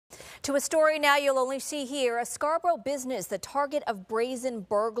To a story now you'll only see here. A Scarborough business, the target of brazen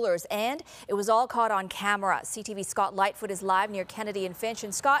burglars, and it was all caught on camera. CTV's Scott Lightfoot is live near Kennedy and Finch.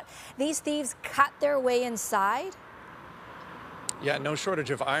 And Scott, these thieves cut their way inside? Yeah, no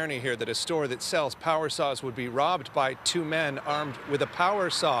shortage of irony here that a store that sells power saws would be robbed by two men armed with a power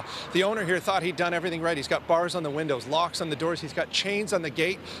saw. The owner here thought he'd done everything right. He's got bars on the windows, locks on the doors, he's got chains on the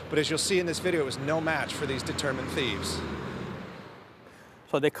gate. But as you'll see in this video, it was no match for these determined thieves.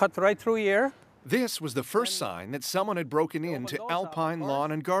 So they cut right through here. This was the first sign that someone had broken into Alpine lawn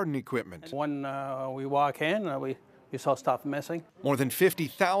and garden equipment. When we walk in, we saw stuff missing. More than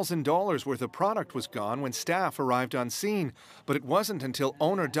 $50,000 worth of product was gone when staff arrived on scene. But it wasn't until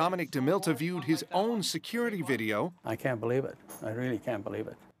owner Dominic DeMilta viewed his own security video. I can't believe it. I really can't believe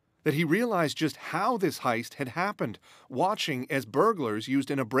it. That he realized just how this heist had happened, watching as burglars used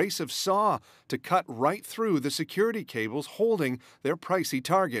an abrasive saw to cut right through the security cables holding their pricey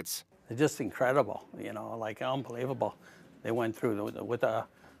targets. It's just incredible, you know, like unbelievable. They went through with a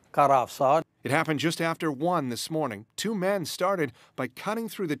cut-off saw. It happened just after 1 this morning. Two men started by cutting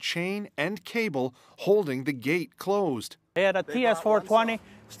through the chain and cable holding the gate closed. They had a TS420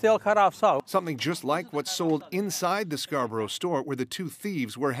 steel cut-off saw. Something just like what's sold inside the Scarborough store where the two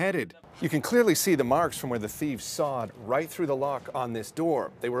thieves were headed. You can clearly see the marks from where the thieves sawed right through the lock on this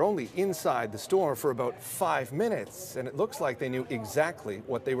door. They were only inside the store for about 5 minutes, and it looks like they knew exactly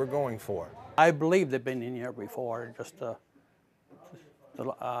what they were going for. I believe they've been in here before, just to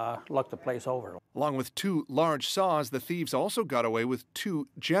look the place over. Along with two large saws, the thieves also got away with 2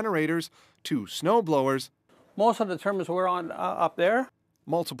 generators, 2 snow blowers, most of the trimmers were on up there.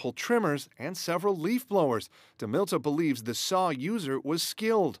 Multiple trimmers, and several leaf blowers. DeMilta believes the saw user was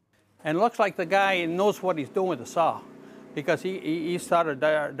skilled. And it looks like the guy knows what he's doing with the saw, because he started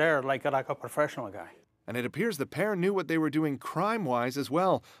there like a professional guy. And it appears the pair knew what they were doing crime-wise as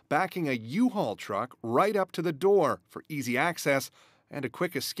well, backing a U-Haul truck right up to the door for easy access and a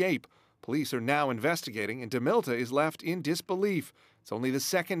quick escape. Police are now investigating, and DeMilta is left in disbelief. It's only the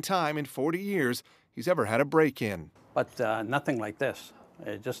second time in 40 years he's ever had a break-in. But nothing like this.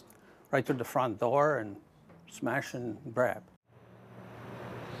 Just right through the front door and smash and grab.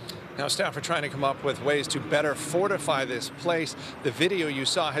 Now staff are trying to come up with ways to better fortify this place. The video you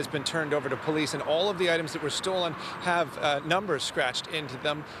saw has been turned over to police, and all of the items that were stolen have numbers scratched into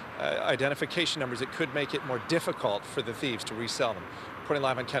them, identification numbers that could make it more difficult for the thieves to resell them. Reporting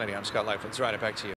live on Kennedy, I'm Scott Lightfoot. Right, back to you.